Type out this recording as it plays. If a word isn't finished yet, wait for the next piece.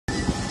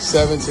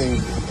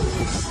17,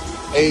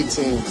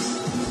 18,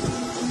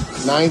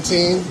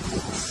 19,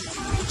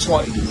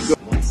 20. Good.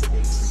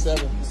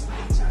 7,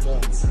 go.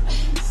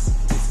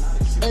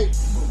 8,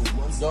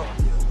 go.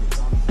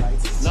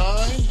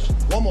 9,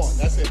 one more,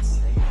 that's it.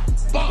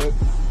 Good.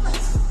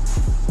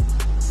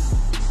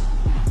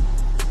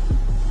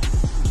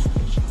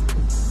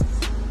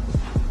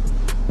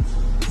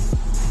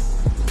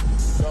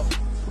 Go.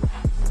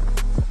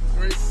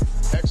 3,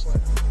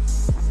 excellent.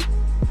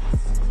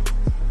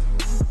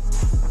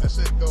 That's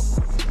it, go.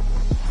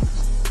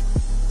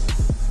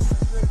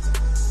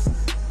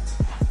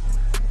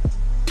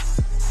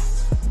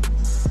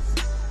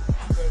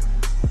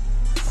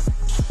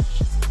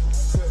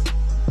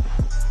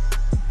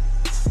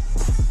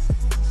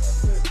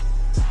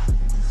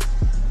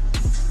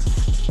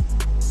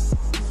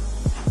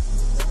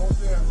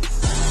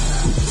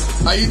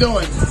 How you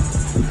doing?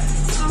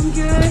 I'm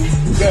good.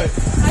 Good.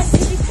 I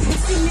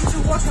still need to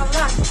work a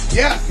lot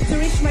Yeah. to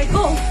reach my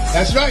goal.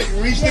 That's right.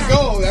 Reach the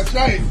goal. That's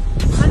right.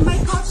 And my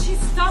coach is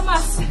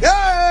Thomas.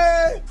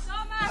 Yay!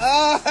 Thomas!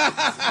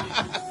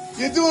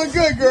 You're doing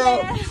good, girl.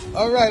 Yeah.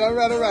 All right, all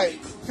right, all right.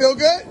 Feel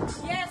good?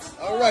 Yes.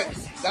 All right.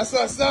 That's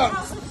what's up.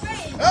 How's the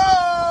pain?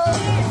 Oh!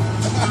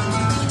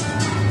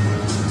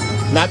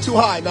 Not too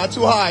high. Not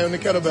too high on the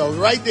kettlebells.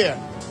 Right there.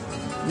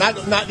 Not.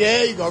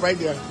 There you go. Right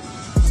there.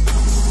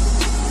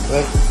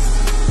 Good.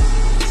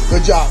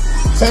 Good job.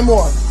 10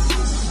 more.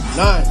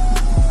 9,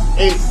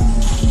 8,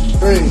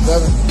 3,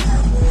 7,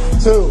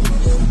 2.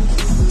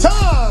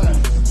 Time.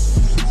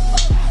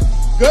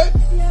 Good.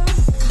 Yeah.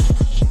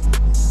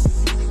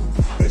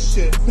 Good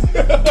shit.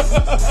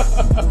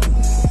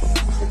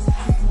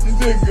 You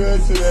did good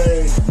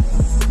today.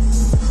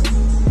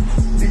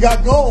 You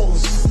got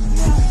goals.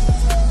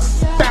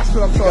 Yeah. That's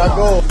what I'm talking about.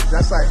 Goals.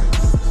 That's like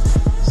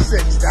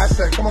 6. That's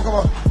it. Come on, come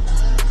on.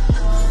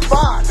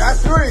 5.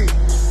 That's 3.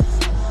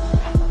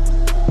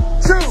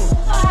 2.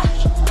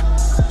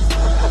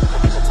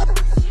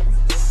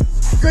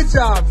 Good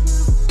job.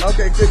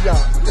 Okay, good job.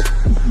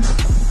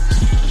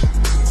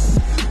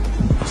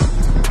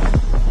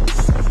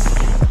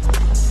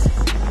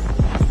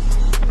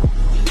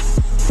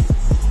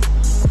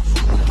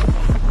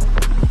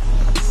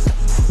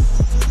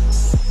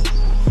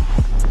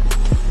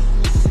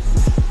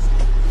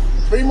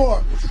 Three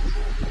more.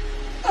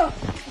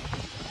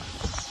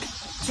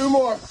 2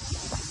 more.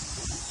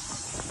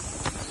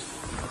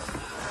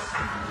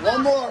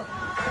 1 more.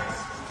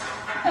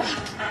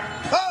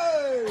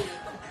 Hey!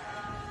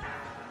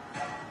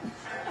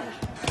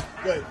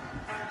 Good.